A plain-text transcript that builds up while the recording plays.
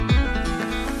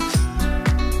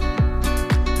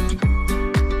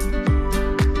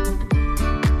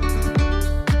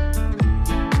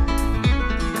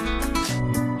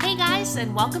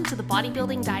welcome to the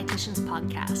Bodybuilding Dietitians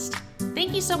Podcast.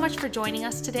 Thank you so much for joining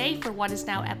us today for what is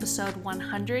now episode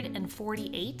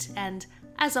 148. And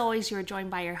as always, you are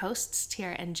joined by your hosts,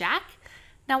 Tiara and Jack.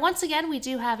 Now, once again, we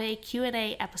do have a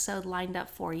Q&A episode lined up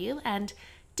for you, and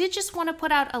did just want to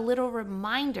put out a little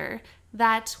reminder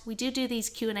that we do these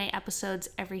Q&A episodes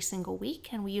every single week,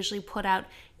 and we usually put out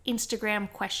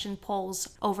Instagram question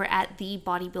polls over at the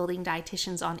Bodybuilding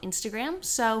Dietitians on Instagram.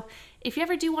 So if you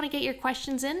ever do want to get your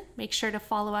questions in, make sure to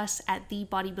follow us at the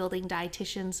Bodybuilding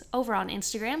Dietitians over on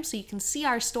Instagram so you can see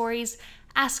our stories,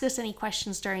 ask us any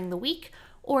questions during the week,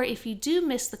 or if you do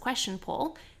miss the question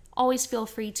poll, always feel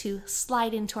free to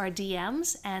slide into our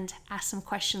DMs and ask some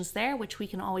questions there, which we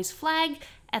can always flag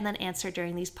and then answer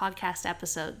during these podcast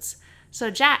episodes. So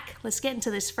Jack, let's get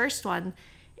into this first one.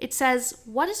 It says,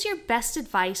 what is your best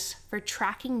advice for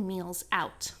tracking meals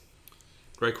out?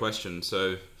 Great question.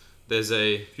 So there's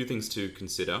a few things to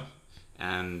consider.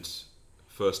 And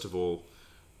first of all,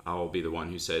 I'll be the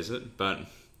one who says it, but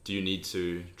do you need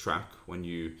to track when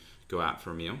you go out for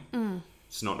a meal?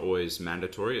 It's not always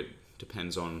mandatory. It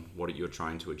depends on what you're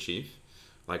trying to achieve.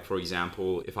 Like, for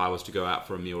example, if I was to go out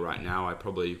for a meal right now, I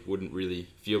probably wouldn't really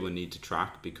feel the need to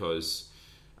track because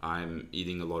I'm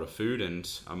eating a lot of food and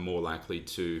I'm more likely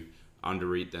to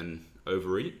undereat than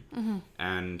overeat.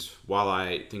 And while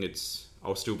I think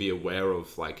I'll still be aware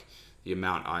of like the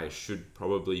amount I should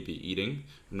probably be eating,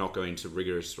 I'm not going to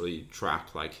rigorously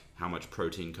track like how much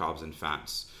protein, carbs and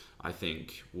fats I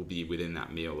think will be within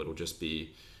that meal. It'll just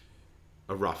be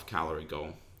a rough calorie goal,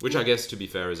 which I guess, to be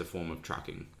fair, is a form of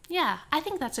tracking. Yeah, I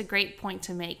think that's a great point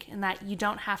to make, in that you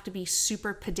don't have to be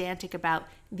super pedantic about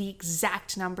the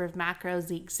exact number of macros,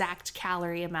 the exact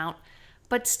calorie amount,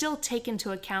 but still take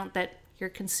into account that you're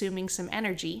consuming some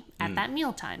energy at that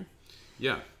mealtime.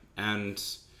 Yeah, and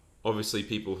obviously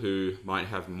people who might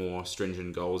have more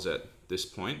stringent goals at this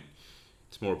point,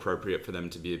 it's more appropriate for them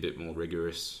to be a bit more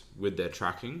rigorous with their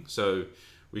tracking. So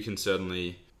we can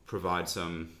certainly provide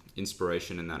some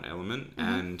inspiration in that element,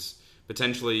 and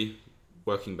potentially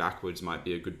working backwards might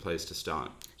be a good place to start.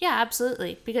 Yeah,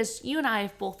 absolutely. Because you and I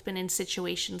have both been in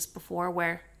situations before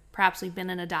where perhaps we've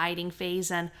been in a dieting phase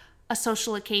and a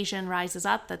social occasion rises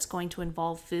up that's going to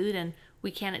involve food, and we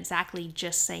can't exactly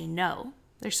just say no.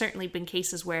 There's certainly been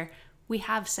cases where we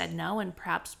have said no and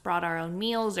perhaps brought our own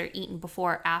meals or eaten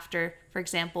before or after, for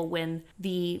example, when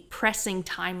the pressing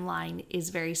timeline is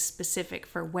very specific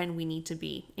for when we need to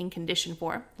be in condition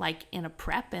for, like in a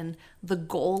prep, and the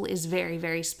goal is very,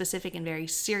 very specific and very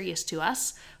serious to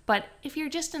us. But if you're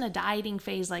just in a dieting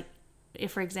phase, like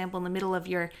if, for example, in the middle of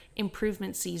your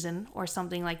improvement season or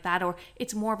something like that, or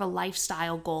it's more of a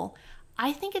lifestyle goal,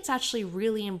 I think it's actually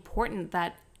really important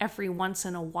that every once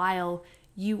in a while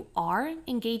you are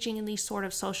engaging in these sort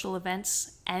of social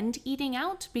events and eating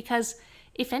out, because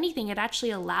if anything, it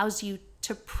actually allows you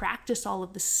to practice all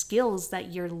of the skills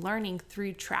that you're learning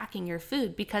through tracking your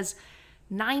food. Because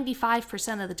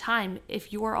 95% of the time,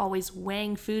 if you're always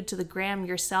weighing food to the gram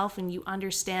yourself and you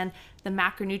understand the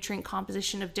macronutrient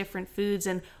composition of different foods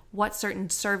and what certain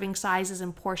serving sizes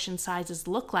and portion sizes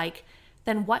look like,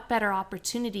 then what better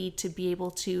opportunity to be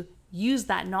able to use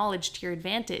that knowledge to your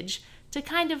advantage to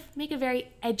kind of make a very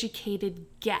educated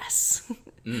guess.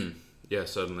 Yeah,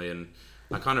 certainly. And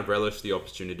I kind of relish the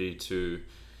opportunity to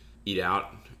eat out.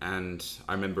 And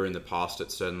I remember in the past, it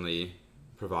certainly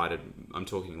provided, I'm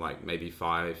talking like maybe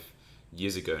 5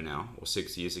 years ago now, or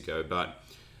 6 years ago. But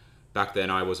back then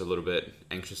I was a little bit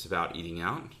anxious about eating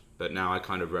out. But now I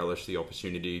kind of relish the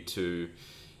opportunity to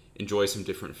enjoy some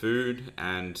different food.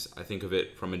 And I think of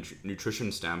it from a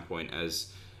nutrition standpoint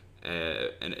as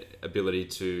an ability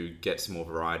to get some more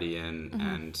variety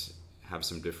and have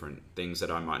some different things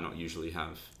that I might not usually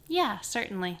have. Yeah,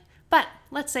 certainly. But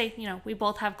let's say, we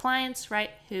both have clients, right,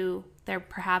 who they're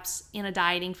perhaps in a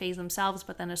dieting phase themselves,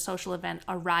 but then a social event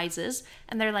arises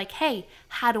and they're like, hey,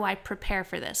 how do I prepare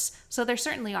for this? So there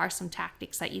certainly are some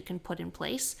tactics that you can put in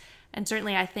place. And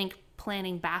certainly I think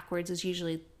planning backwards is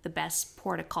usually the best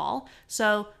port of call.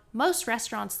 So most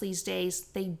restaurants these days,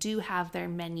 they do have their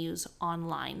menus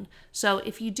online. So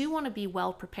if you do want to be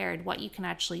well prepared, what you can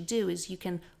actually do is you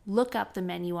can look up the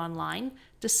menu online,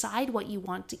 decide what you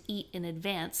want to eat in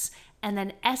advance, and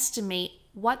then estimate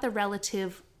what the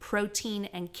relative protein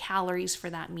and calories for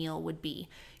that meal would be.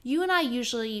 You and I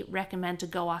usually recommend to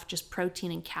go off just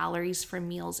protein and calories for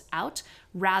meals out,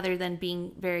 rather than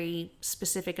being very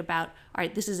specific about, all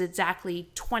right, this is exactly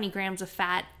 20 grams of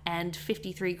fat and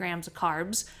 53 grams of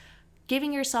carbs.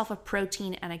 Giving yourself a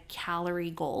protein and a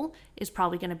calorie goal is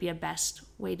probably going to be a best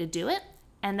way to do it.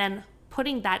 And then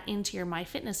putting that into your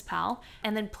MyFitnessPal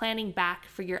and then planning back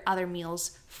for your other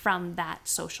meals from that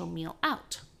social meal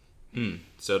out.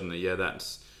 Certainly, yeah,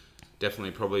 that's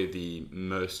definitely probably the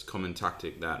most common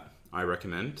tactic that I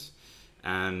recommend.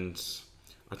 And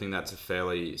I think that's a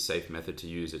fairly safe method to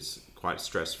use. It's quite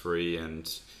stress-free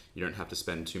and you don't have to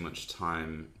spend too much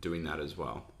time doing that as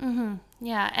well.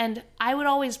 Yeah, and I would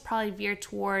always probably veer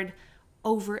toward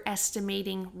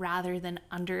overestimating rather than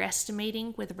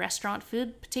underestimating with restaurant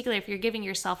food, particularly if you're giving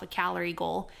yourself a calorie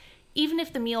goal. Even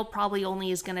if the meal probably only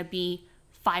is going to be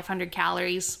 500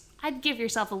 calories, I'd give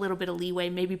yourself a little bit of leeway,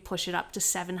 maybe push it up to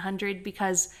 700,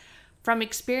 because from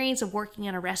experience of working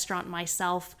in a restaurant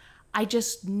myself, I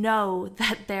just know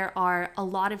that there are a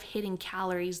lot of hidden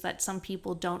calories that some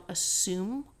people don't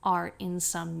assume are in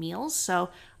some meals. So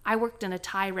I worked in a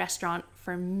Thai restaurant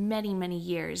for many, many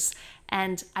years,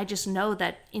 and I just know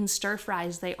that in stir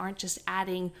fries, they aren't just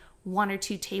adding 1 or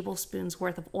 2 tablespoons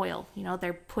worth of oil. You know,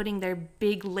 they're putting their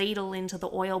big ladle into the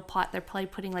oil pot. They're probably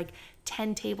putting like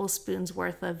 10 tablespoons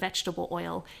worth of vegetable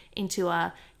oil into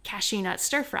a cashew nut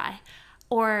stir fry.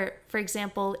 Or, for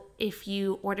example, if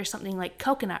you order something like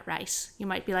coconut rice, you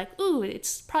might be like, ooh,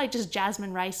 it's probably just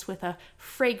jasmine rice with a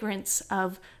fragrance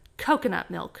of coconut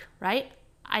milk, right?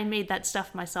 I made that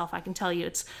stuff myself. I can tell you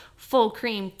it's full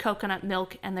cream coconut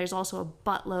milk, and there's also a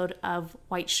buttload of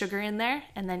white sugar in there,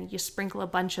 and then you sprinkle a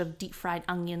bunch of deep fried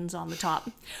onions on the top.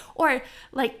 Or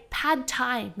like pad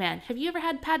thai, man. Have you ever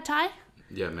had pad thai?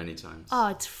 Yeah, many times. Oh,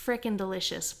 it's freaking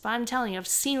delicious. But I'm telling you, I've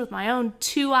seen with my own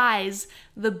 2 eyes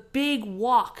the big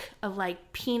wok of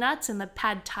like peanuts and the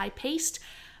pad thai paste.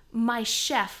 My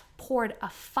chef poured a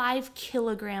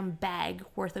 5-kilogram bag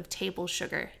worth of table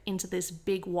sugar into this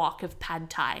big wok of pad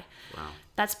thai. Wow.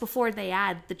 That's before they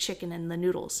add the chicken and the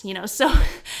noodles, you know? So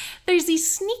there's these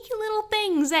sneaky little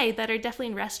things, that are definitely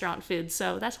in restaurant food.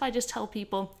 So that's why I just tell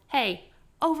people, hey,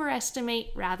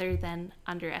 overestimate rather than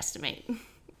underestimate.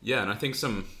 Yeah, and I think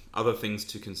some other things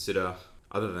to consider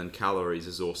other than calories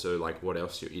is also like what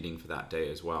else you're eating for that day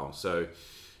as well. So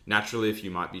naturally, if you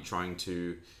might be trying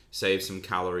to save some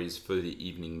calories for the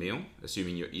evening meal,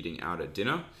 assuming you're eating out at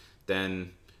dinner, then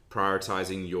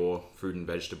prioritizing your fruit and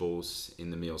vegetables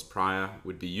in the meals prior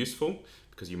would be useful,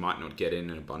 because you might not get in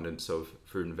an abundance of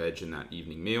fruit and veg in that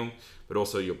evening meal, but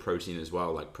also your protein as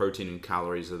well. Like protein and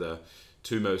calories are the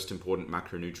 2 most important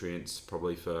macronutrients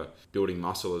probably for building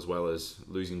muscle as well as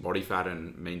losing body fat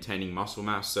and maintaining muscle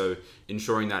mass. So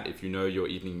ensuring that if you know your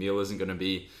evening meal isn't going to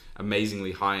be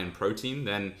amazingly high in protein,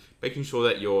 then making sure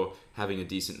that you're having a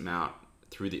decent amount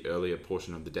through the earlier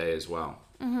portion of the day as well.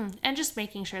 And just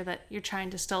making sure that you're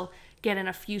trying to still get in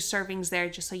a few servings there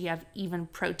just so you have even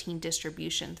protein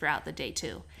distribution throughout the day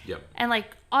too. Yep. And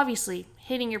like obviously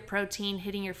hitting your protein,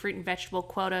 hitting your fruit and vegetable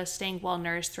quota, staying well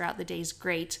nourished throughout the day is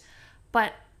great.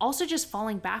 But also just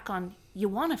falling back on, you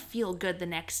want to feel good the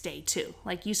next day too.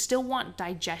 Like you still want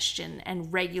digestion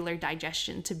and regular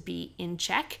digestion to be in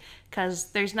check,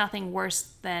 because there's nothing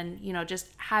worse than, just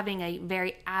having a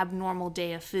very abnormal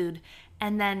day of food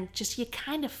and then just you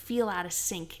kind of feel out of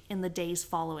sync in the days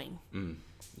following.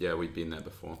 Yeah, we've been there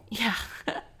before. Yeah.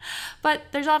 But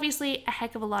there's obviously a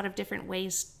heck of a lot of different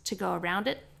ways to go around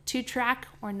it. To track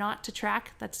or not to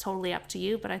track, that's totally up to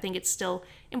you. But I think it's still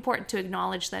important to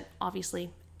acknowledge that obviously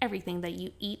everything that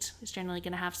you eat is generally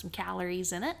going to have some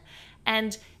calories in it.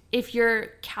 And if your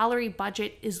calorie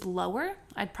budget is lower,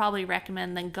 I'd probably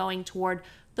recommend then going toward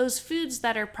those foods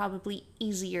that are probably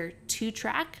easier to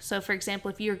track. So for example,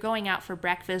 if you're going out for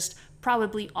breakfast,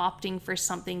 probably opting for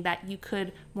something that you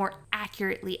could more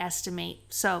accurately estimate.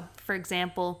 So for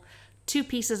example, 2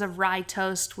 pieces of rye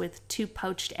toast with 2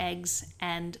 poached eggs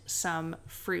and some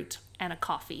fruit and a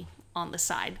coffee on the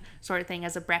side, sort of thing,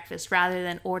 as a breakfast, rather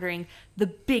than ordering the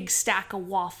big stack of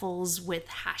waffles with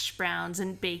hash browns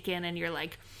and bacon and you're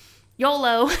like,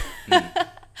 YOLO.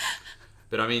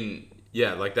 But I mean,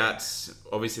 yeah, like that's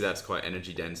quite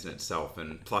energy dense in itself,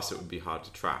 and plus it would be hard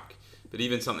to track. But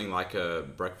even something like a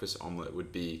breakfast omelet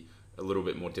would be a little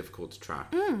bit more difficult to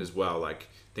track as well. Like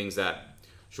things that,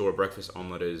 sure, a breakfast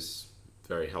omelet is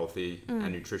very healthy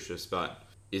and nutritious, but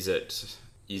is it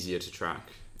easier to track,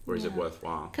 or is it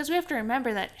worthwhile? Because we have to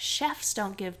remember that chefs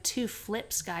don't give 2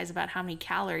 flips, guys, about how many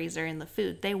calories are in the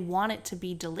food. They want it to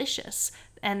be delicious,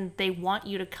 and they want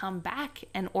you to come back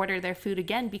and order their food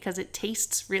again because it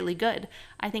tastes really good.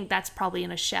 I think that's probably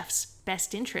in a chef's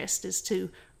best interest, is to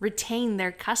retain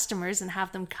their customers and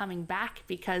have them coming back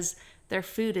because their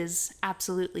food is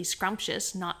absolutely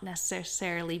scrumptious, not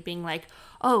necessarily being like,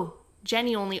 oh,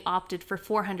 Jenny only opted for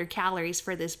 400 calories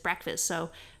for this breakfast, so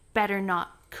better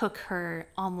not cook her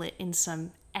omelet in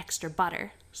some extra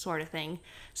butter, sort of thing.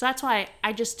 So that's why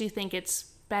I just do think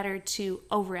it's better to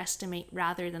overestimate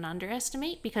rather than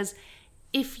underestimate, because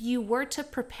if you were to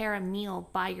prepare a meal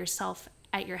by yourself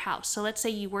at your house. So let's say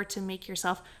you were to make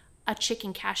yourself a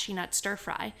chicken cashew nut stir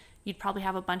fry. You'd probably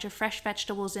have a bunch of fresh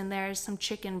vegetables in there, some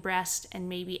chicken breast, and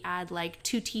maybe add like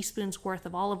 2 teaspoons worth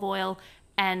of olive oil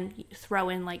and throw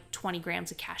in like 20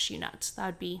 grams of cashew nuts. That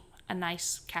would be a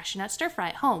nice cashew nut stir fry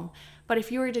at home. But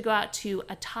if you were to go out to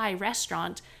a Thai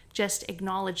restaurant, just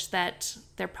acknowledge that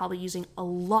they're probably using a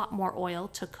lot more oil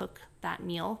to cook that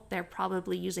meal. They're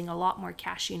probably using a lot more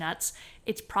cashew nuts.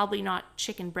 It's probably not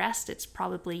chicken breast, it's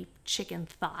probably chicken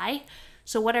thigh.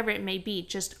 So whatever it may be,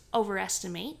 just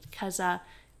overestimate, because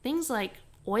things like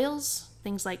oils,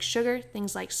 things like sugar,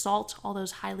 things like salt, all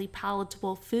those highly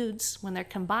palatable foods, when they're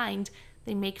combined,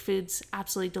 they make foods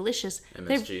absolutely delicious.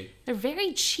 MSG. They're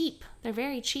very cheap. They're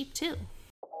very cheap too.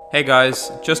 Hey guys,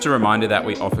 just a reminder that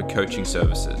we offer coaching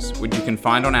services, which you can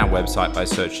find on our website by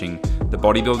searching the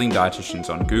Bodybuilding Dietitians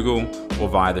on Google or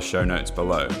via the show notes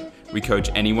below. We coach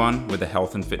anyone with a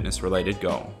health and fitness related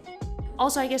goal.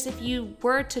 Also, I guess if you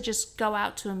were to just go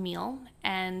out to a meal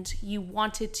and you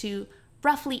wanted to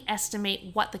roughly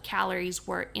estimate what the calories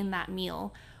were in that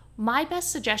meal, my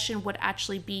best suggestion would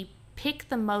actually be pick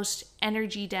the most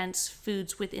energy dense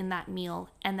foods within that meal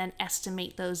and then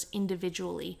estimate those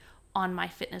individually on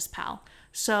MyFitnessPal.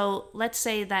 So let's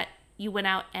say that you went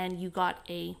out and you got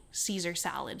a Caesar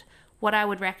salad. What I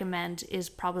would recommend is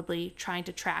probably trying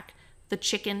to track the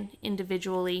chicken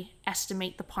individually,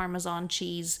 estimate the Parmesan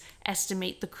cheese,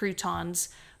 estimate the croutons,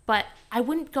 but I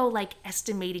wouldn't go like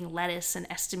estimating lettuce and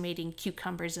estimating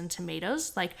cucumbers and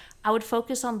tomatoes. Like I would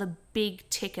focus on the big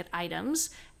ticket items,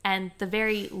 and the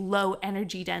very low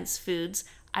energy dense foods,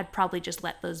 I'd probably just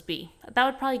let those be. That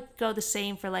would probably go the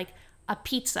same for like a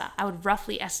pizza. I would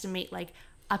roughly estimate like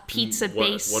a pizza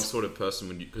base. What sort of person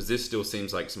would you, because this still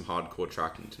seems like some hardcore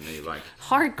tracking to me, like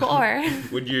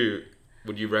hardcore. Would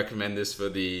you recommend this for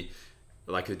the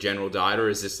like a general diet, or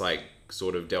is this like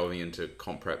sort of delving into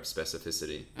comp prep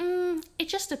specificity? It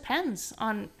just depends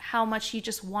on how much you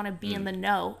just want to be in the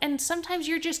know, and sometimes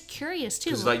you're just curious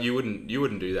too. Because like you wouldn't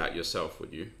do that yourself,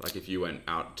 would you? Like if you went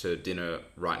out to dinner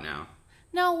right now.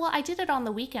 No, well, I did it on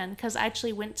the weekend because I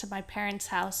actually went to my parents'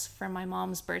 house for my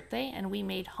mom's birthday and we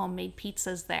made homemade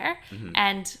pizzas there. Mm-hmm.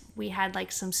 And we had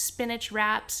like some spinach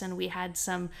wraps and we had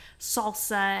some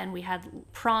salsa and we had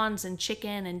prawns and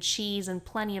chicken and cheese and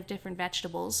plenty of different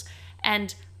vegetables.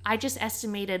 And I just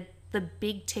estimated the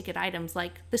big ticket items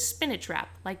like the spinach wrap,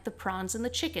 like the prawns and the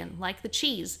chicken, like the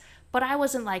cheese. But I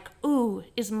wasn't like, ooh,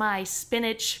 is my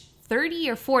spinach 30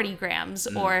 or 40 grams,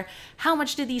 or how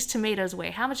much did these tomatoes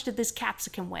weigh? How much did this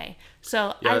capsicum weigh?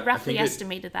 So I roughly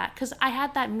estimated that because I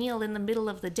had that meal in the middle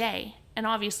of the day. And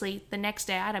obviously the next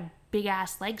day I had a big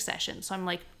ass leg session. So I'm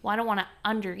like, well, I don't want to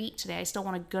undereat today. I still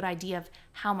want a good idea of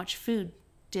how much food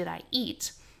did I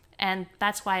eat. And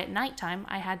that's why at nighttime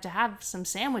I had to have some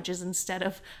sandwiches instead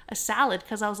of a salad,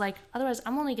 because I was like, otherwise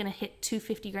I'm only going to hit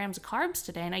 250 grams of carbs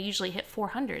today. And I usually hit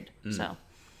 400. So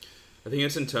I think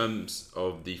it's in terms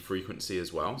of the frequency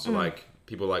as well. So like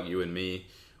people like you and me,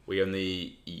 we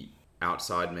only eat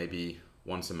outside maybe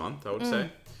once a month, I would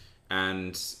say.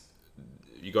 And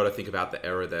you got to think about the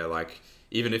error there. Like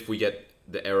even if we get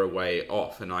the error way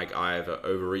off and like I either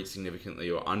overeat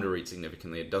significantly or undereat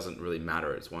significantly, it doesn't really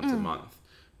matter. It's once a month.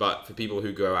 But for people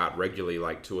who go out regularly,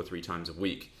 like 2 or 3 times a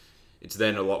week, it's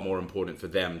then a lot more important for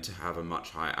them to have a much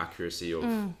higher accuracy of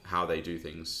how they do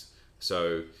things.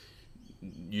 So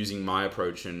using my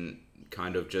approach and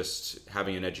kind of just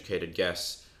having an educated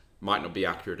guess might not be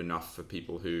accurate enough for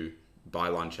people who buy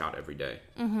lunch out every day.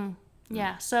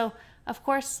 Yeah, so of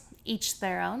course each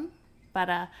their own, but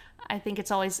I think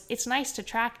it's nice to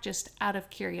track just out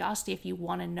of curiosity if you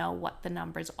want to know what the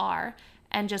numbers are.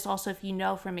 And just also if you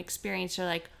know from experience, you're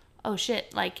like, oh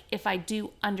shit, like if I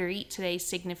do undereat today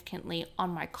significantly on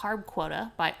my carb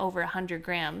quota by over 100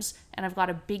 grams and I've got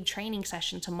a big training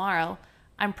session tomorrow,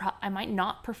 I might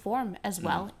not perform as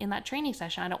well in that training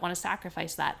session. I don't want to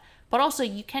sacrifice that. But also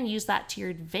you can use that to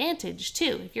your advantage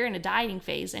too. If you're in a dieting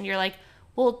phase and you're like,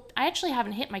 well, I actually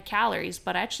haven't hit my calories,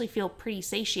 but I actually feel pretty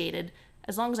satiated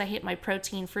as long as I hit my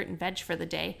protein, fruit, and veg for the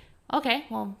day. Okay,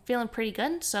 well, I'm feeling pretty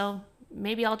good, so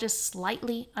maybe I'll just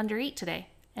slightly undereat today.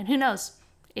 And who knows,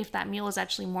 if that meal was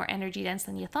actually more energy dense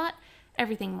than you thought,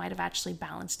 everything might have actually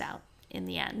balanced out in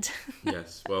the end.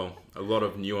 Yes, well, a lot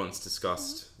of nuance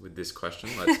discussed with this question.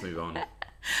 Let's move on.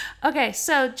 Okay,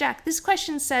 so Jack, this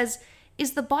question says,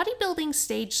 is the bodybuilding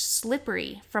stage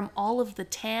slippery from all of the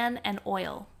tan and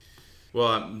oil?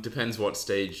 Well, it depends what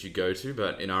stage you go to,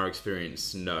 but in our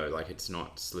experience, no, like it's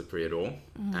not slippery at all.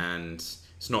 And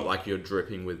it's not like you're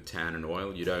dripping with tan and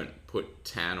oil. You don't put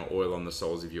tan or oil on the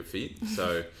soles of your feet.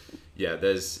 So yeah,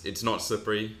 it's not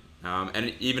slippery.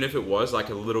 And even if it was, like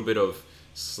a little bit of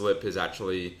slip is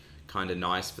actually kind of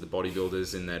nice for the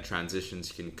bodybuilders in their transitions.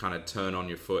 You can kind of turn on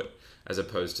your foot as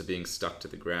opposed to being stuck to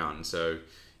the ground. So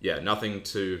yeah, nothing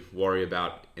to worry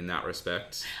about in that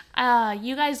respect.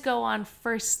 You guys go on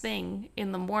first thing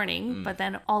in the morning, but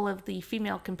then all of the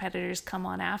female competitors come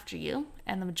on after you,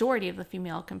 and the majority of the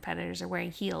female competitors are wearing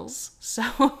heels. So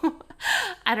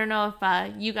I don't know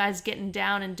if you guys getting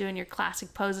down and doing your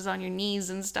classic poses on your knees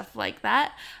and stuff like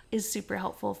that is super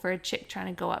helpful for a chick trying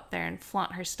to go up there and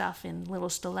flaunt her stuff in little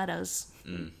stilettos.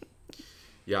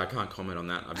 Yeah, I can't comment on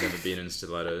that. I've never been in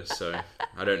stilettos, so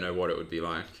I don't know what it would be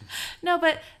like. No,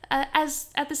 but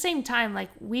as at the same time, like,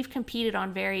 we've competed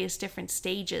on various different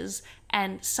stages,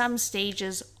 and some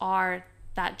stages are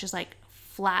that just like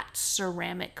flat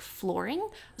ceramic flooring,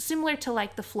 similar to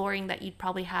like the flooring that you'd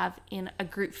probably have in a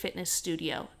group fitness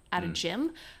studio at a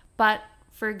gym. But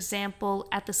for example,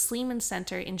 at the Sleeman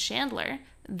Center in Chandler,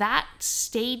 that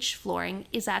stage flooring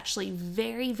is actually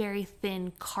very, very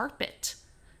thin carpet.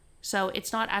 So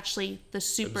it's not actually the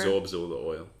super... Absorbs all the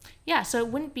oil. Yeah, so it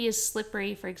wouldn't be as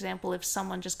slippery, for example, if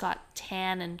someone just got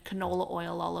tan and canola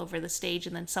oil all over the stage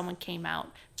and then someone came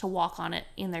out to walk on it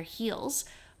in their heels.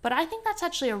 But I think that's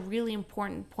actually a really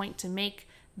important point to make,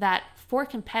 that for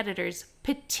competitors,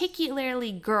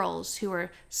 particularly girls who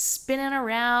are spinning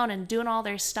around and doing all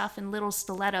their stuff in little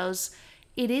stilettos,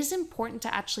 it is important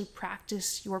to actually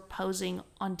practice your posing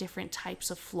on different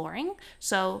types of flooring.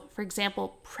 So, for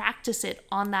example, practice it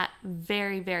on that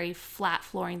very, very flat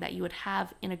flooring that you would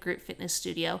have in a group fitness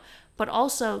studio, but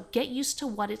also get used to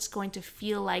what it's going to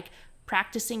feel like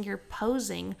practicing your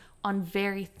posing on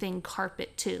very thin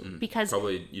carpet too. Because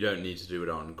probably you don't need to do it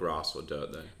on grass or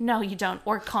dirt though. No, you don't.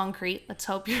 Or concrete. Let's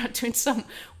hope you're not doing some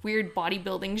weird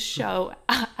bodybuilding show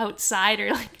outside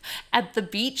or like at the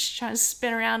beach trying to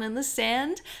spin around in the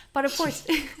sand. But of course,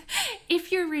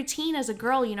 if your routine as a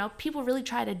girl, you know, people really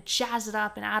try to jazz it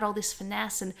up and add all this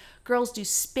finesse, and girls do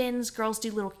spins, girls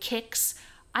do little kicks.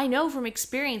 I know from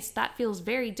experience that feels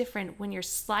very different when you're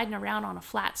sliding around on a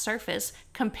flat surface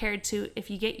compared to if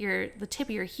you get the tip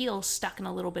of your heel stuck in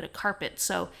a little bit of carpet.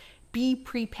 So be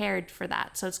prepared for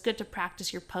that. So it's good to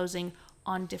practice your posing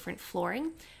on different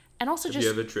flooring. And also Have you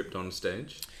ever tripped on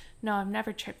stage? No, I've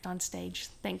never tripped on stage.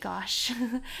 Thank gosh.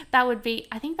 That would be,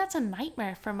 I think that's a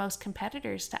nightmare for most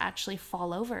competitors to actually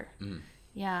fall over.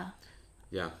 Yeah.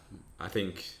 Yeah. I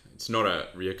think it's not a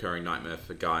reoccurring nightmare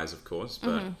for guys, of course,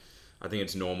 but I think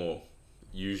it's normal.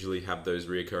 Usually have those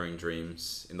reoccurring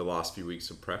dreams in the last few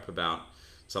weeks of prep about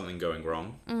something going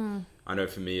wrong. I know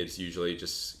for me, it's usually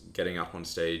just getting up on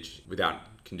stage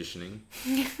without conditioning.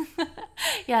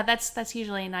 Yeah, that's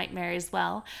usually a nightmare as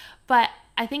well. But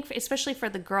I think especially for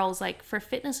the girls, like for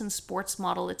fitness and sports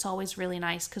model, it's always really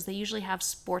nice because they usually have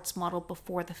sports model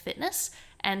before the fitness.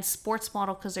 And sports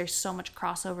model, because there's so much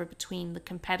crossover between the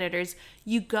competitors,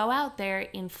 you go out there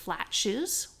in flat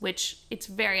shoes, which it's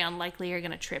very unlikely you're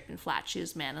going to trip in flat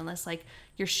shoes, man, unless like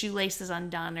your shoelace is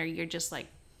undone or you're just like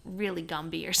really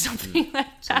Gumby or something like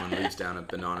that. Someone leaves down a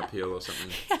banana peel or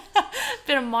something.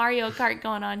 Bit of Mario Kart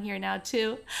going on here now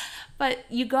too. But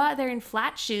you go out there in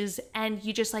flat shoes and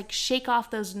you just like shake off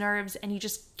those nerves and you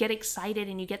just get excited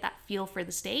and you get that feel for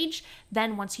the stage.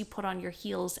 Then once you put on your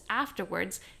heels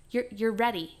afterwards, you're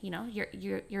ready, you know,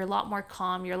 you're a lot more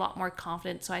calm, you're a lot more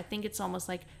confident. So I think it's almost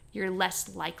like you're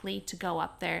less likely to go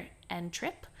up there and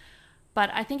trip. But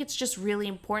I think it's just really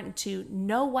important to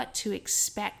know what to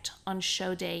expect on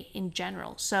show day in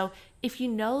general. So if you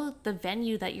know the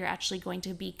venue that you're actually going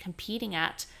to be competing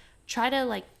at, try to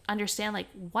like understand like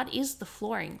what is the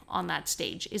flooring on that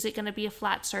stage? Is it going to be a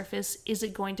flat surface? Is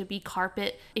it going to be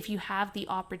carpet? If you have the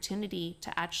opportunity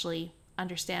to actually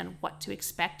understand what to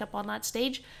expect up on that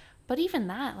stage. But even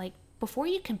that, like before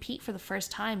you compete for the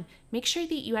first time, make sure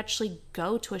that you actually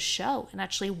go to a show and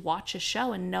actually watch a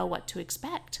show and know what to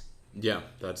expect. Yeah,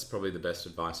 that's probably the best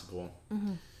advice of all.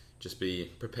 Just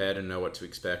be prepared and know what to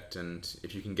expect. And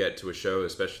if you can get to a show,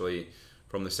 especially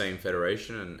from the same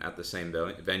federation and at the same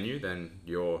venue, then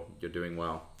you're doing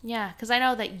well. Yeah, because I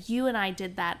know that you and I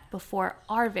did that before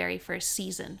our very first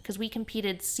season, because we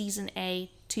competed Season A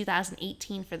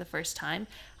 2018 for the first time.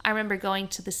 I remember going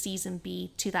to the Season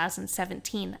B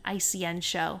 2017 ICN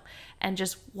show and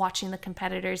just watching the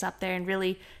competitors up there and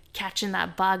really catching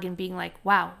that bug and being like,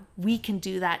 wow, we can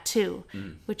do that too,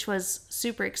 which was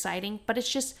super exciting. But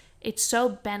it's so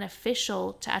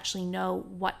beneficial to actually know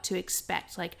what to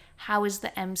expect. Like, how is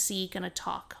the MC going to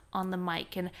talk on the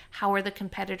mic, and how are the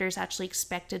competitors actually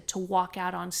expected to walk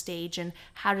out on stage, and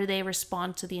how do they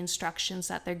respond to the instructions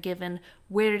that they're given?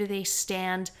 Where do they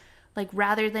stand? Like,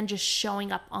 rather than just showing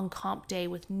up on comp day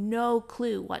with no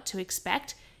clue what to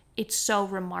expect, it's so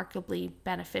remarkably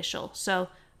beneficial. So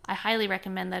I highly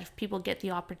recommend that if people get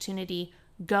the opportunity,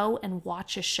 go and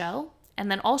watch a show. And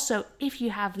then also, if you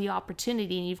have the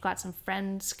opportunity and you've got some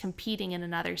friends competing in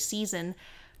another season,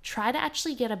 try to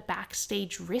actually get a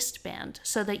backstage wristband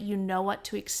so that you know what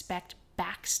to expect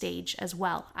backstage as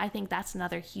well. I think that's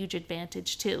another huge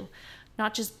advantage too.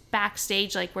 Not just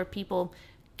backstage, like where people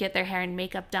get their hair and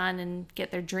makeup done and get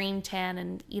their dream tan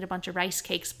and eat a bunch of rice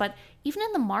cakes, but even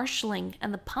in the marshalling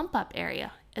and the pump up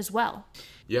area as well.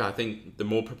 Yeah, I think the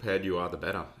more prepared you are, the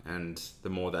better. And the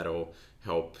more that'll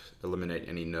help eliminate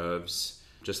any nerves,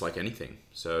 just like anything.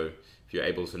 So if you're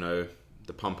able to know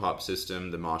the pump up system,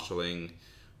 the marshalling,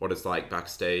 what it's like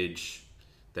backstage,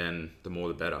 then the more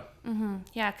the better.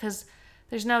 Yeah, because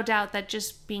there's no doubt that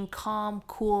just being calm,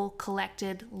 cool,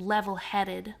 collected,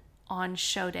 level-headed on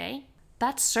show day,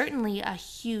 that's certainly a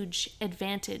huge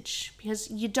advantage,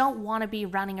 because you don't want to be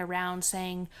running around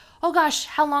saying, oh gosh,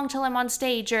 how long till I'm on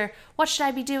stage, or what should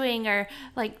I be doing, or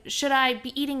like, should I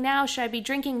be eating now, should I be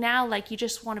drinking now? Like, you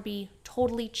just want to be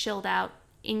totally chilled out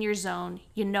in your zone.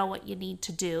 You know what you need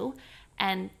to do,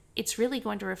 and it's really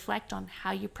going to reflect on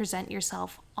how you present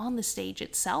yourself on the stage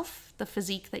itself, the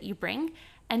physique that you bring,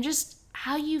 and just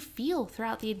how you feel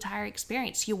throughout the entire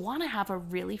experience. You want to have a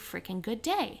really freaking good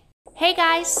day. Hey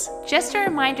guys, just a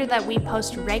reminder that we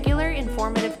post regular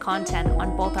informative content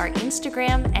on both our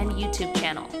Instagram and YouTube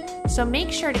channel. So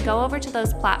make sure to go over to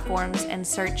those platforms and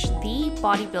search The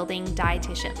Bodybuilding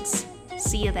Dietitians.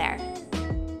 See you there.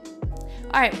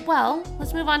 All right, well,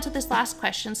 let's move on to this last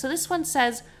question. So this one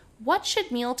says, what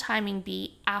should meal timing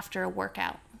be after a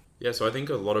workout? Yeah, so I think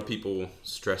a lot of people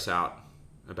stress out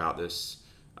about this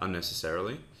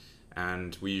unnecessarily.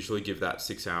 And we usually give that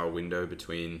 6-hour window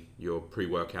between your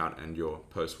pre-workout and your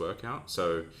post-workout.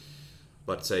 So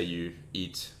let's say you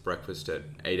eat breakfast at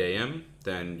 8 a.m.,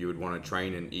 then you would want to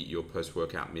train and eat your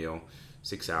post-workout meal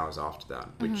 6 hours after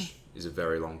that, which is a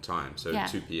very long time. So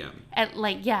 2 p.m. At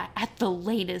the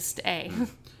latest,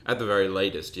 At the very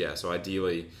latest, yeah. So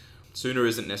ideally, sooner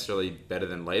isn't necessarily better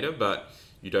than later, but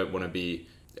you don't want to be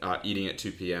eating at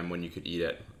 2 p.m. when you could eat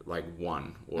at like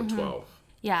 1 or 12.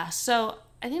 Yeah, so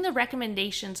I think the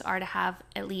recommendations are to have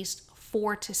at least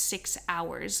 4 to 6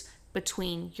 hours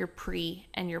between your pre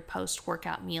and your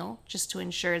post-workout meal, just to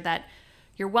ensure that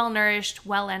you're well-nourished,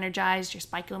 well-energized, you're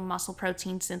spiking muscle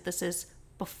protein synthesis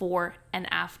before and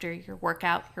after your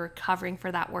workout, you're recovering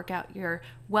for that workout, you're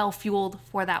well-fueled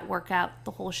for that workout,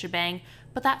 the whole shebang.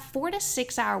 But that 4 to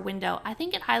 6 hour window, I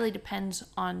think it highly depends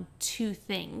on 2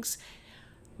 things.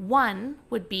 One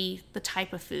would be the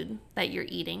type of food that you're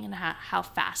eating and how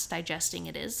fast digesting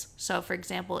it is. So for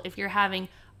example, if you're having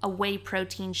a whey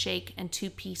protein shake and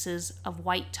 2 pieces of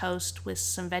white toast with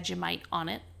some Vegemite on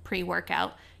it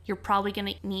pre-workout, you're probably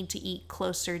going to need to eat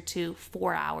closer to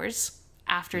 4 hours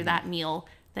after that meal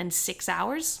than 6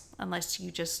 hours, unless you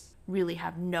just really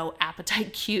have no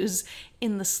appetite cues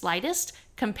in the slightest,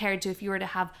 compared to if you were to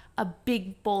have a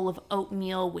big bowl of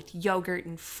oatmeal with yogurt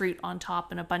and fruit on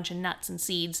top and a bunch of nuts and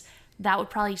seeds. That would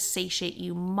probably satiate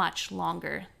you much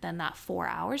longer than that 4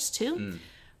 hours too.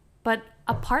 But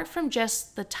apart from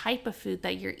just the type of food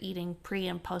that you're eating pre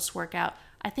and post workout,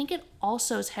 I think it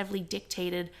also is heavily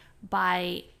dictated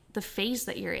by the phase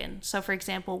that you're in. So for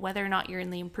example, whether or not you're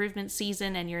in the improvement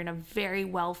season and you're in a very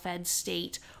well-fed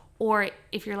state, or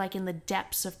if you're like in the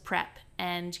depths of prep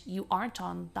and you aren't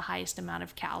on the highest amount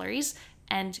of calories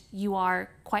and you are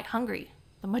quite hungry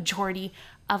the majority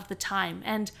of the time.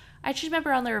 And I just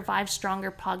remember on the Revive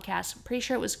Stronger podcast, I'm pretty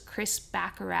sure it was Chris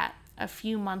Baccarat a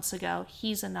few months ago.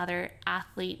 He's another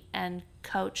athlete and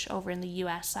coach over in the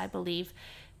US, I believe.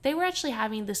 They were actually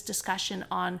having this discussion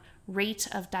on rate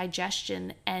of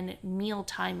digestion and meal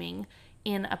timing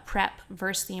in a prep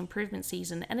versus the improvement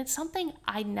season. And it's something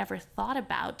I never thought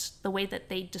about the way that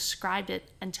they described it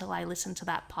until I listened to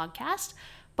that podcast.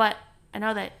 But I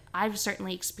know that I've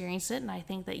certainly experienced it, and I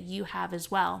think that you have as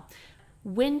well.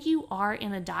 When you are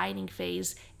in a dieting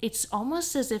phase, it's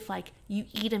almost as if like you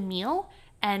eat a meal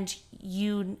and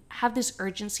you have this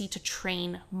urgency to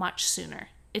train much sooner.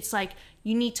 It's like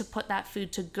you need to put that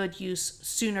food to good use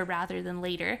sooner rather than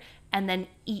later, and then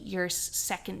eat your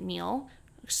second meal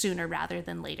sooner rather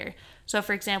than later. So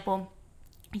for example,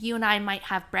 you and I might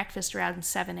have breakfast around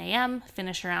 7 a.m.,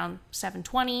 finish around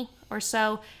 7:20 or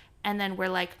so, and then we're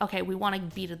like, okay, we want to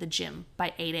be to the gym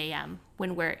by 8 a.m.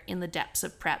 when we're in the depths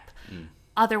of prep.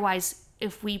 Otherwise,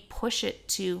 if we push it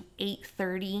to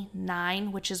 8:30,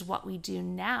 9, which is what we do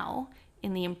now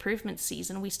in the improvement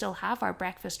season, we still have our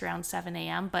breakfast around 7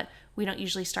 a.m., but we don't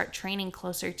usually start training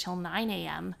closer till 9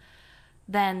 a.m.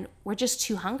 then we're just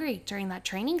too hungry during that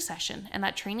training session. And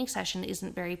that training session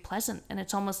isn't very pleasant. And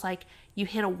it's almost like you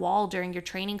hit a wall during your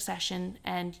training session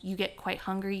and you get quite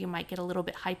hungry. You might get a little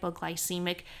bit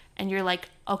hypoglycemic and you're like,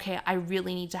 okay, I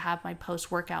really need to have my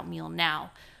post-workout meal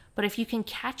now. But if you can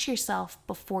catch yourself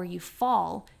before you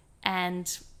fall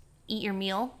and eat your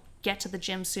meal, get to the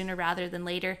gym sooner rather than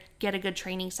later, get a good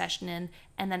training session in,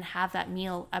 and then have that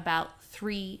meal about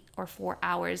 3 or 4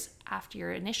 hours after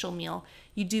your initial meal,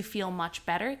 you do feel much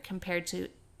better compared to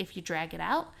if you drag it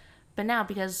out. But now,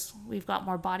 because we've got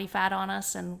more body fat on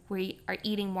us and we are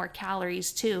eating more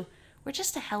calories too, we're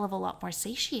just a hell of a lot more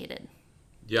satiated.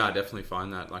 Yeah, I definitely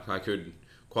find that. Like, I could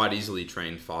quite easily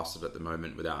train fasted at the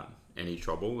moment without any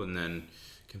trouble, and then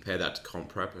compare that to comp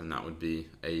prep, and that would be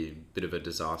a bit of a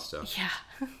disaster.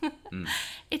 Yeah.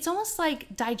 It's almost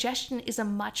like digestion is a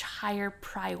much higher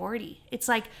priority. It's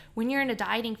like when you're in a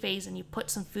dieting phase and you put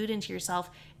some food into yourself,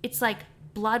 it's like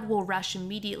blood will rush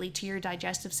immediately to your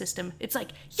digestive system. It's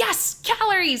like, yes,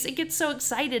 calories! It gets so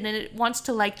excited and it wants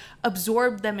to like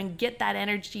absorb them and get that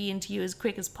energy into you as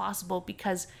quick as possible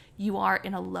because you are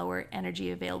in a lower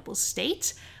energy available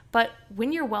state. But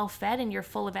when you're well fed and you're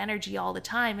full of energy all the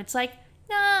time, it's like,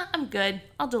 nah, I'm good.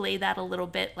 I'll delay that a little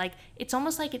bit. Like, it's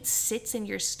almost like it sits in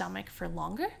your stomach for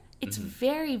longer. It's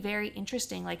very, very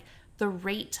interesting, like the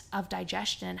rate of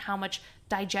digestion and how much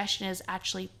digestion is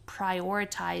actually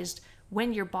prioritized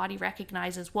when your body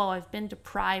recognizes, well, I've been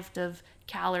deprived of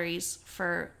calories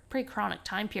for a pretty chronic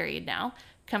time period now,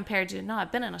 compared to, no,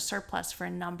 I've been in a surplus for a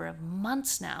number of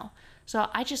months now. So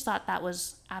I just thought that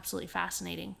was absolutely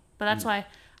fascinating. But that's why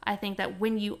I think that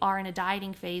when you are in a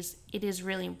dieting phase, it is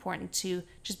really important to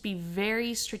just be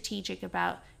very strategic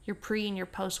about your pre and your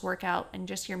post workout and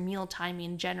just your meal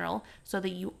timing in general, so that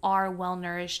you are well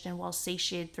nourished and well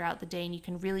satiated throughout the day and you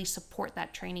can really support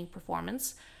that training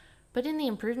performance. But in the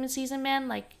improvement season, man,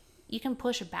 like, you can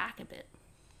push it back a bit.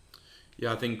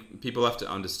 Yeah, I think people have to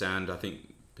understand, I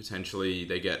think potentially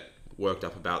they get worked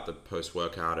up about the post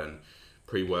workout and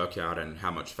pre-workout and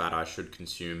how much fat I should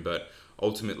consume, but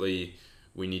ultimately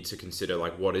we need to consider,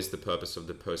 like, what is the purpose of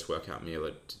the post-workout meal?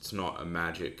 It's not a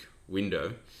magic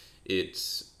window.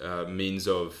 It's a means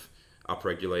of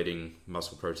upregulating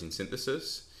muscle protein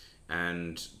synthesis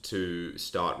and to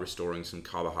start restoring some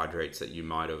carbohydrates that you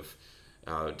might have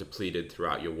depleted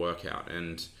throughout your workout.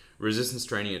 And resistance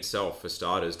training itself, for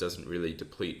starters, doesn't really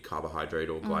deplete carbohydrate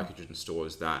or glycogen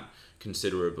stores that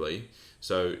considerably.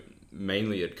 So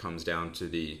mainly it comes down to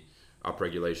the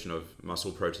upregulation of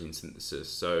muscle protein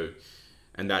synthesis.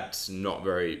 And that's not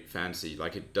very fancy.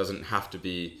 Like, it doesn't have to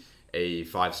be a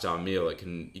 5-star meal. It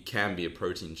can be a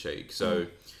protein shake. So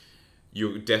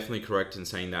you're definitely correct in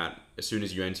saying that as soon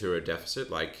as you enter a deficit,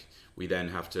 like, we then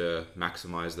have to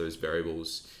maximize those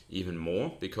variables even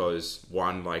more, because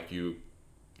one, like, you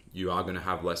are going to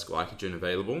have less glycogen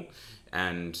available,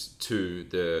 and two,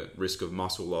 the risk of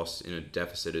muscle loss in a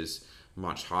deficit is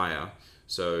much higher.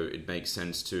 So it makes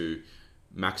sense to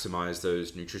maximize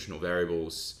those nutritional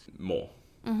variables more.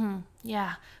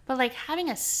 Yeah, but like having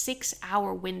a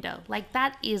 6-hour window, like,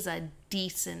 that is a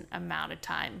decent amount of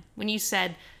time. When you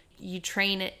said you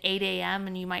train at 8 a.m.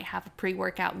 and you might have a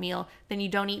pre-workout meal, then you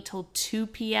don't eat till 2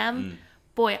 p.m.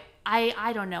 Boy,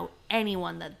 I don't know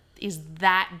anyone that is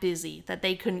that busy that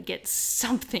they couldn't get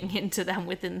something into them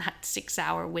within that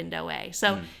 6-hour window,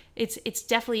 So it's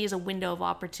definitely is a window of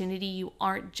opportunity. You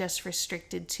aren't just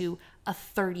restricted to a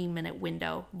 30-minute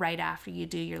window right after you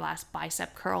do your last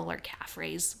bicep curl or calf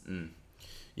raise.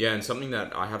 Yeah, and something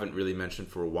that I haven't really mentioned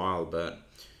for a while, but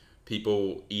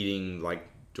people eating, like,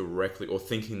 directly, or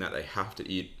thinking that they have to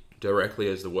eat directly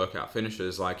as the workout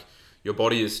finishes, like, your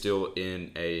body is still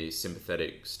in a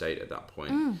sympathetic state at that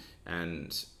point.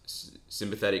 And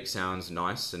sympathetic sounds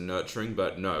nice and nurturing,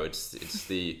 but no, it's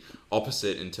the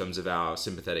opposite in terms of our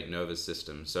sympathetic nervous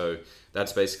system. So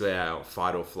that's basically our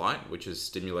fight or flight, which is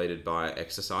stimulated by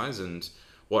exercise. And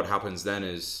what happens then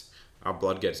is our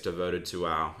blood gets diverted to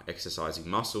our exercising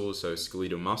muscles, so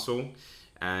skeletal muscle.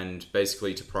 And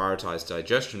basically, to prioritize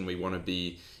digestion, we want to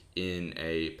be in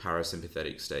a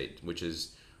parasympathetic state, which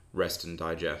is rest and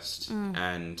digest.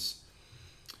 And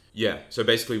yeah, so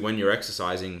basically when you're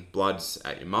exercising, blood's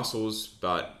at your muscles,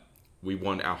 but we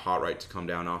want our heart rate to come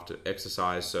down after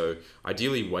exercise. So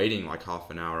ideally waiting like half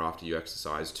an hour after you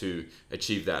exercise to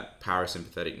achieve that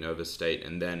parasympathetic nervous state,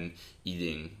 and then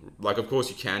eating. Like, of course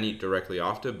you can eat directly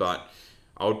after, but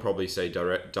I would probably say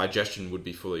digestion would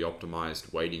be fully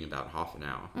optimized waiting about half an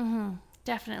hour.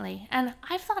 Definitely. And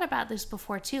I've thought about this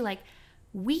before too. Like,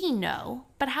 we know,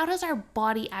 but how does our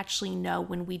body actually know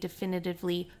when we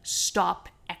definitively stop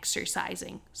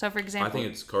exercising? So for example, I think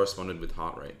it's corresponded with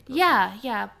heart rate.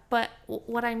 yeah, but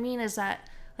what I mean is that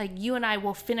like you and I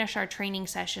will finish our training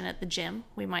session at the gym.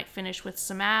 We might finish with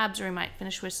some abs, or we might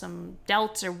finish with some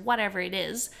delts, or whatever it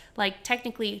is. Like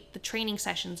technically the training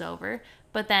session's over,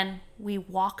 but then we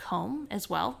walk home as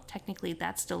well. Technically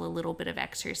that's still a little bit of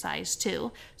exercise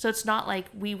too. So it's not like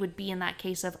we would be in that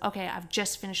case of, okay, I've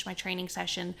just finished my training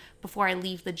session. Before I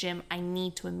leave the gym, I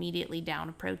need to immediately down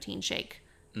a protein shake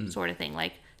sort of thing.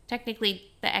 Like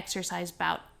technically the exercise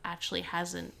bout actually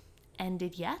hasn't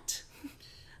ended yet.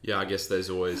 Yeah, I guess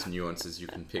there's always nuances you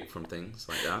can pick from things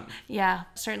like that. Yeah,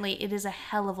 certainly it is a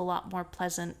hell of a lot more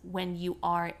pleasant when you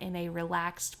are in a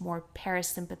relaxed, more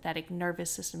parasympathetic nervous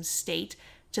system state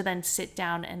to then sit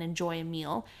down and enjoy a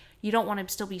meal. You don't want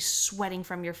to still be sweating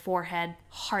from your forehead,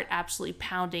 heart absolutely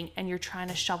pounding, and you're trying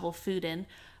to shovel food in.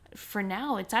 For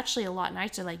now, it's actually a lot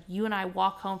nicer. Like you and I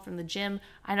walk home from the gym.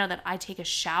 I know that I take a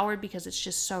shower because it's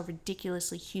just so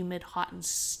ridiculously humid, hot, and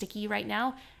sticky right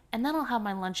now. And then I'll have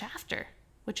my lunch after,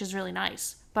 which is really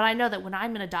nice. But I know that when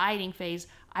I'm in a dieting phase,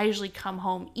 I usually come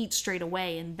home, eat straight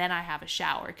away, and then I have a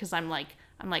shower because I'm like,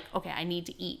 okay, I need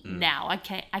to eat now. I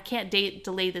can't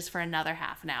delay this for another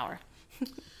half an hour.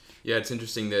 Yeah, it's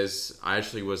interesting. I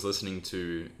actually was listening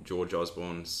to George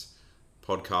Osborne's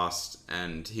podcast,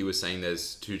 and he was saying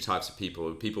there's two types of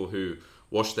people who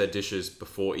wash their dishes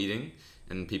before eating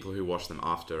and people who wash them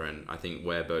after. And I think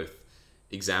we're both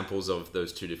examples of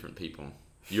those two different people.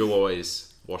 You'll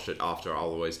always wash it after,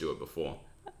 I'll always do it before.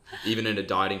 Even in a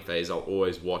dieting phase, I'll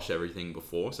always wash everything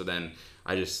before, so then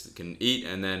I just can eat,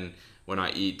 and then when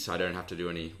I eat, I don't have to do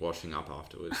any washing up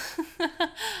afterwards.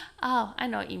 Oh, I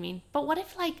know what you mean. But what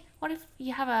if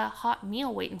you have a hot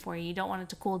meal waiting for you, you don't want it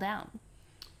to cool down?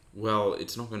 Well,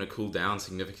 it's not going to cool down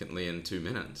significantly in 2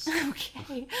 minutes.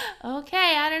 Okay,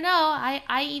 I don't know.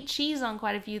 I eat cheese on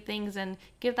quite a few things, and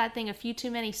give that thing a few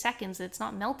too many seconds, it's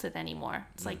not melted anymore.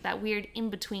 It's like that weird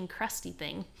in-between crusty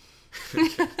thing.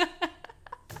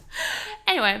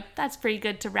 Anyway, that's pretty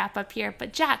good to wrap up here.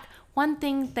 But Jack, one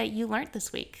thing that you learned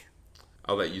this week.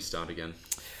 I'll let you start again.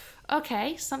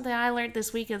 Okay, something I learned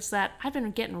this week is that I've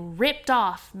been getting ripped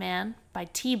off, man, by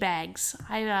tea bags.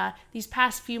 These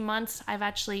past few months, I've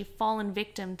actually fallen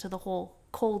victim to the whole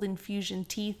cold infusion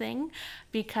tea thing,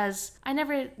 because I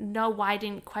never know why I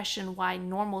didn't question why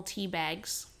normal tea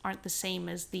bags aren't the same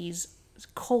as these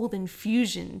cold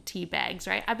infusion tea bags,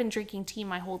 right? I've been drinking tea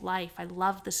my whole life. I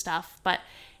love the stuff, but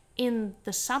in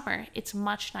the summer, it's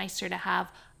much nicer to have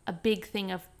a big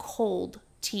thing of cold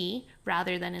tea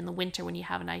rather than in the winter when you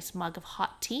have a nice mug of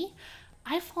hot tea.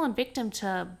 I've fallen victim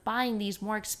to buying these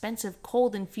more expensive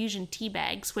cold infusion tea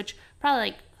bags, which probably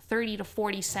like 30 to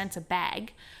 40 cents a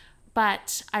bag,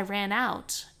 but I ran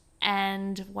out.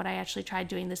 And what I actually tried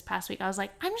doing this past week, I was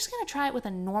like, I'm just going to try it with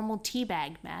a normal tea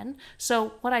bag, man.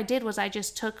 So what I did was I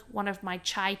just took one of my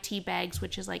chai tea bags,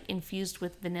 which is like infused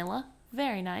with vanilla.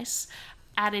 Very nice.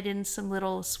 Added in some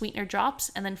little sweetener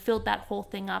drops, and then filled that whole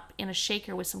thing up in a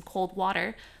shaker with some cold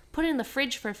water. Put it in the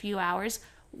fridge for a few hours.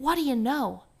 What do you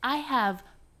know? I have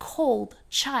cold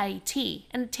chai tea,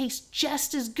 and it tastes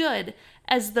just as good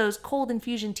as those cold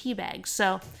infusion tea bags.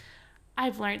 So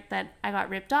I've learned that I got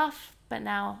ripped off, but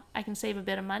now I can save a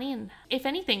bit of money. And if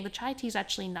anything, the chai tea is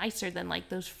actually nicer than like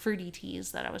those fruity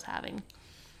teas that I was having.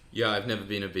 Yeah, I've never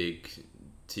been a big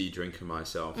tea drinker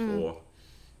myself, or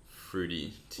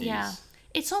fruity teas. Yeah.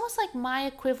 It's almost like my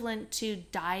equivalent to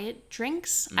diet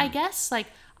drinks, I guess. Like,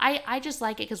 I just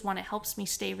like it because, one, it helps me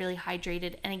stay really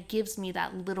hydrated, and it gives me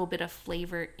that little bit of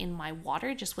flavor in my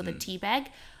water just with a tea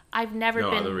bag. I've never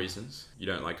been... No other reasons? You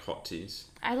don't like hot teas?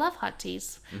 I love hot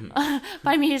teas. But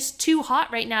I mean, it's too hot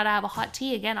right now to have a hot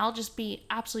tea. Again, I'll just be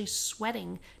absolutely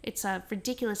sweating. It's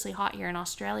ridiculously hot here in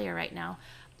Australia right now.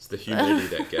 It's the humidity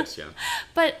that gets you.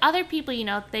 But other people,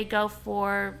 they go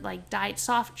for like diet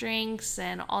soft drinks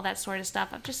and all that sort of stuff.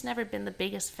 I've just never been the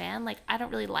biggest fan. Like, I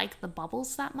don't really like the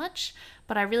bubbles that much,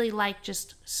 but I really like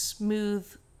just smooth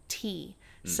tea.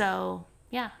 So,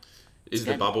 yeah. Is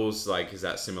the bubbles, is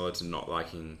that similar to not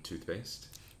liking toothpaste?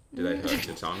 Do they hurt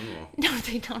your tongue? Or? No,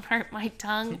 they don't hurt my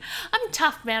tongue. I'm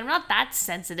tough, man. I'm not that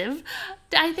sensitive.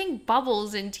 I think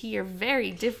bubbles in tea are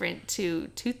very different to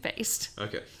toothpaste.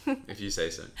 Okay, if you say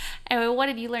so. Anyway, what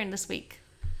did you learn this week?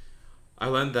 I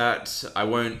learned that I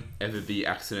won't ever be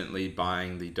accidentally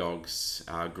buying the dogs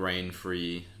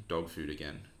grain-free dog food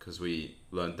again, because we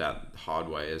learned that the hard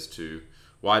way as to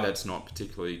why that's not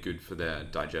particularly good for their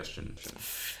digestion.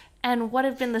 And what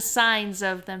have been the signs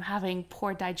of them having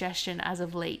poor digestion as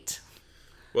of late?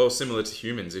 Well, similar to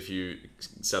humans, if you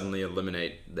suddenly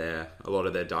eliminate a lot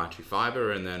of their dietary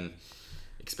fiber, and then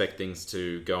expect things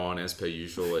to go on as per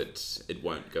usual, it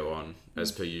won't go on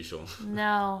as per usual.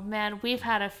 No, man, we've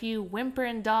had a few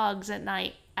whimpering dogs at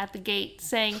night at the gate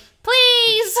saying,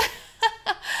 please,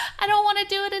 I don't want to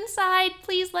do it inside.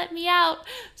 Please let me out.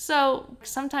 So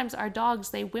sometimes our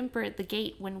dogs, they whimper at the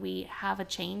gate when we have a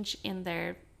change in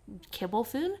their kibble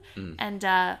food. And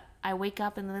I wake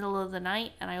up in the middle of the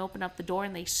night and I open up the door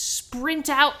and they sprint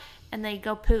out and they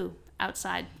go poo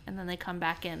outside and then they come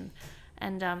back in.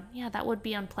 And yeah, that would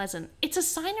be unpleasant. It's a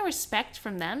sign of respect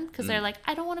from them because they're like,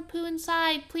 I don't want to poo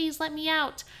inside. Please let me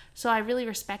out. So I really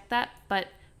respect that. But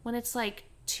when it's like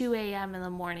 2 a.m. in the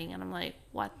morning and I'm like,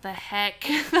 what the heck?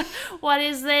 What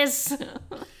is this?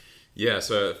 Yeah,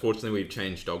 so fortunately we've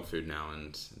changed dog food now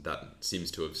and that seems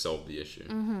to have solved the issue.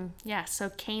 Yeah, so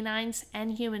canines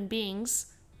and human beings,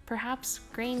 perhaps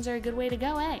grains are a good way to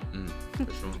go, eh? For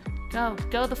sure.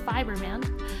 Go the fiber, man.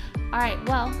 All right,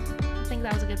 well, I think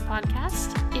that was a good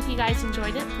podcast. If you guys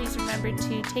enjoyed it, please remember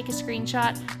to take a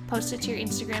screenshot, post it to your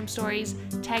Instagram stories,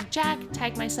 tag Jack,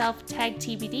 tag myself, tag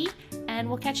TBD, and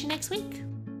we'll catch you next week.